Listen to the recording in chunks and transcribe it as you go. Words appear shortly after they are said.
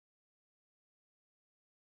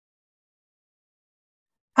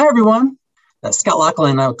Hi, everyone. Scott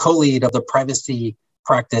Lachlan, co-lead of the privacy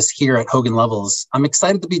practice here at Hogan Lovells. I'm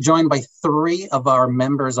excited to be joined by three of our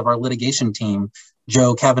members of our litigation team,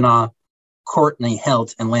 Joe Kavanaugh, Courtney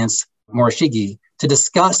Helt, and Lance Morishige, to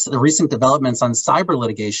discuss the recent developments on cyber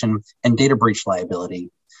litigation and data breach liability.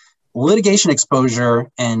 Litigation exposure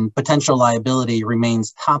and potential liability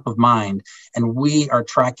remains top of mind, and we are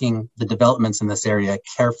tracking the developments in this area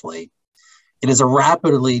carefully. It is a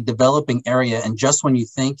rapidly developing area, and just when you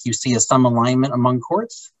think you see some alignment among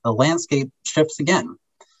courts, the landscape shifts again.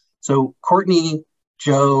 So Courtney,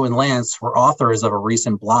 Joe, and Lance were authors of a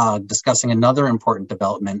recent blog discussing another important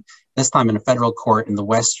development, this time in a federal court in the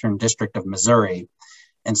Western District of Missouri.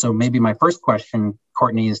 And so maybe my first question,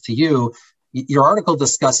 Courtney, is to you. Your article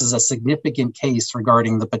discusses a significant case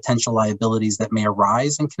regarding the potential liabilities that may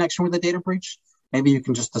arise in connection with a data breach. Maybe you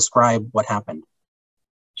can just describe what happened.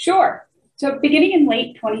 Sure. So beginning in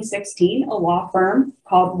late 2016, a law firm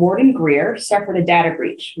called Ward & Greer suffered a data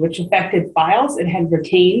breach, which affected files it had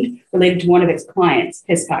retained related to one of its clients,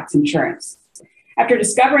 Hiscox Insurance. After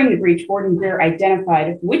discovering the breach, Ward & Greer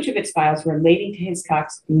identified which of its files relating to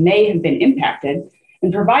Hiscox may have been impacted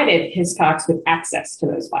and provided Hiscox with access to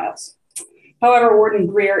those files. However, Ward &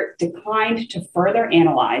 Greer declined to further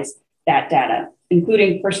analyze that data,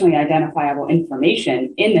 including personally identifiable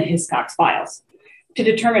information in the Hiscox files, to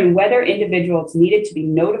determine whether individuals needed to be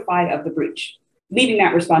notified of the breach, leaving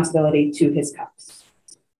that responsibility to Hiscox.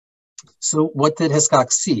 So what did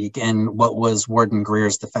Hiscox seek, and what was Ward &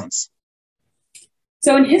 Greer's defense?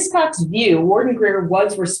 So in Hiscox's view, Ward & Greer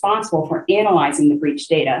was responsible for analyzing the breach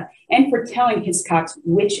data and for telling Hiscox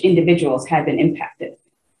which individuals had been impacted.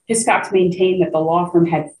 Hiscox maintained that the law firm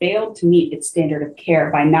had failed to meet its standard of care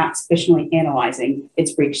by not sufficiently analyzing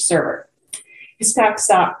its breach server. Hiscox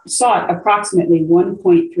sought approximately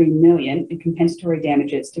 $1.3 million in compensatory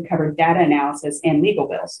damages to cover data analysis and legal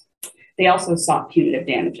bills. They also sought punitive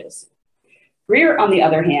damages. Greer, on the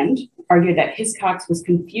other hand, argued that Hiscox was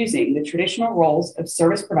confusing the traditional roles of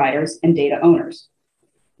service providers and data owners.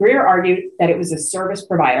 Greer argued that it was a service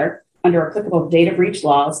provider under applicable data breach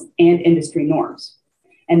laws and industry norms,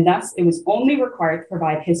 and thus it was only required to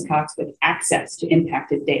provide Hiscox with access to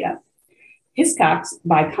impacted data. Hiscox,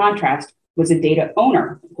 by contrast, was a data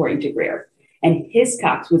owner, according to Greer, and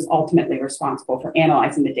Hiscox was ultimately responsible for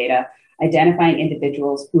analyzing the data, identifying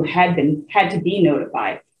individuals who had to be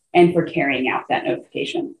notified, and for carrying out that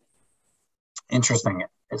notification. Interesting.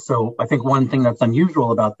 So I think one thing that's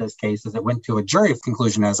unusual about this case is it went to a jury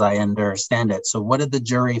conclusion, as I understand it. So what did the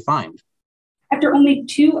jury find? After only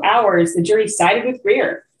 2 hours, the jury sided with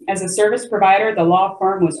Greer. As a service provider, the law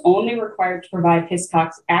firm was only required to provide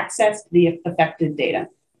Hiscox access to the affected data.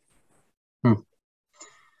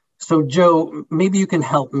 So Joe, maybe you can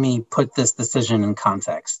help me put this decision in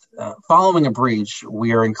context. Following a breach,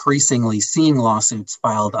 we are increasingly seeing lawsuits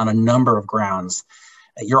filed on a number of grounds.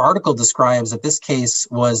 Your article describes that this case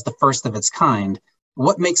was the first of its kind.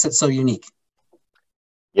 What makes it so unique?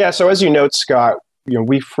 Yeah, so as you note, Scott,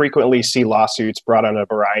 we frequently see lawsuits brought on a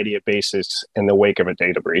variety of bases in the wake of a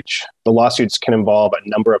data breach. The lawsuits can involve a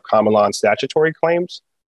number of common law and statutory claims.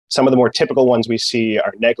 Some of the more typical ones we see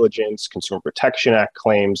are negligence, Consumer Protection Act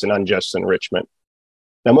claims, and unjust enrichment.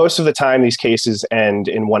 Now, most of the time, these cases end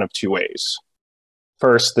in one of two ways.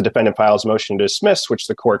 First, the defendant files a motion to dismiss, which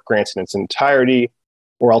the court grants in its entirety,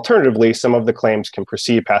 or alternatively, some of the claims can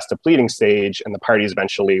proceed past the pleading stage, and the parties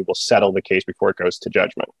eventually will settle the case before it goes to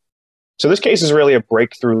judgment. So this case is really a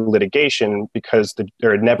breakthrough litigation because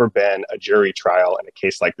there had never been a jury trial in a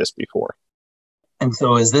case like this before. And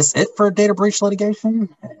so is this it for data breach litigation?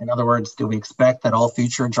 In other words, do we expect that all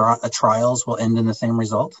future trials will end in the same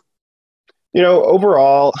result?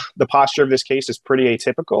 Overall, the posture of this case is pretty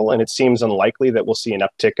atypical, and it seems unlikely that we'll see an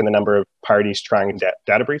uptick in the number of parties trying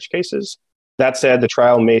data breach cases. That said, the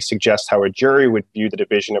trial may suggest how a jury would view the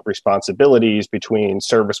division of responsibilities between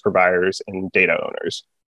service providers and data owners.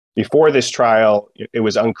 Before this trial, it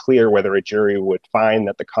was unclear whether a jury would find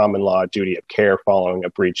that the common law duty of care following a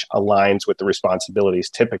breach aligns with the responsibilities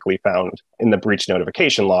typically found in the breach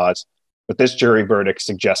notification laws, but this jury verdict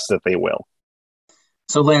suggests that they will.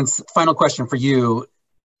 So Lance, final question for you.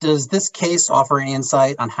 Does this case offer any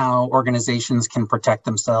insight on how organizations can protect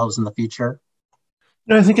themselves in the future?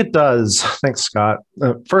 No, I think it does. Thanks, Scott.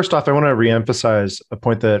 First off, I want to reemphasize a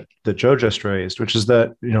point that Joe just raised, which is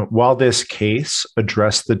that while this case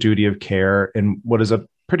addressed the duty of care in what is a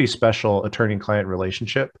pretty special attorney-client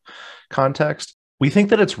relationship context, we think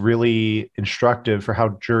that it's really instructive for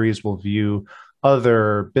how juries will view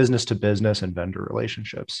other business-to-business and vendor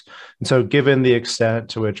relationships. And so, given the extent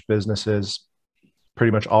to which businesses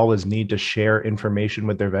pretty much always need to share information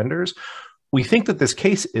with their vendors, we think that this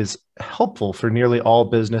case is helpful for nearly all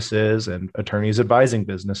businesses and attorneys advising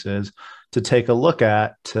businesses to take a look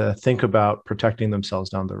at, to think about protecting themselves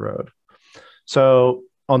down the road. So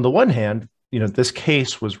on the one hand, this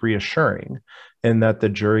case was reassuring in that the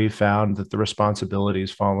jury found that the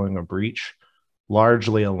responsibilities following a breach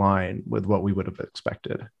largely align with what we would have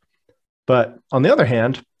expected. But on the other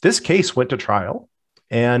hand, this case went to trial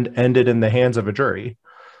and ended in the hands of a jury.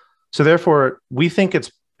 So therefore, we think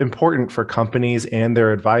it's important for companies and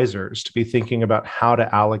their advisors to be thinking about how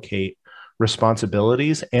to allocate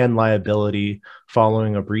responsibilities and liability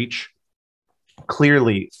following a breach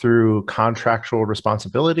clearly through contractual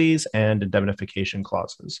responsibilities and indemnification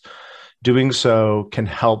clauses. Doing so can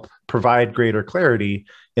help provide greater clarity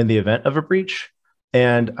in the event of a breach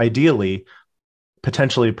and ideally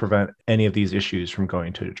potentially prevent any of these issues from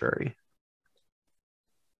going to a jury.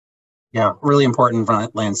 Yeah, really important,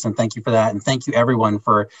 Lance, and thank you for that. And thank you everyone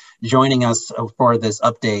for joining us for this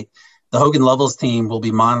update. The Hogan Lovells team will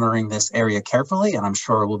be monitoring this area carefully, and I'm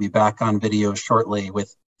sure we'll be back on video shortly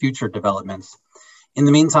with future developments. In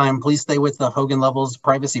the meantime, please stay with the Hogan Lovells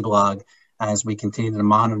privacy blog as we continue to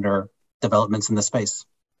monitor developments in the space.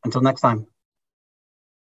 Until next time.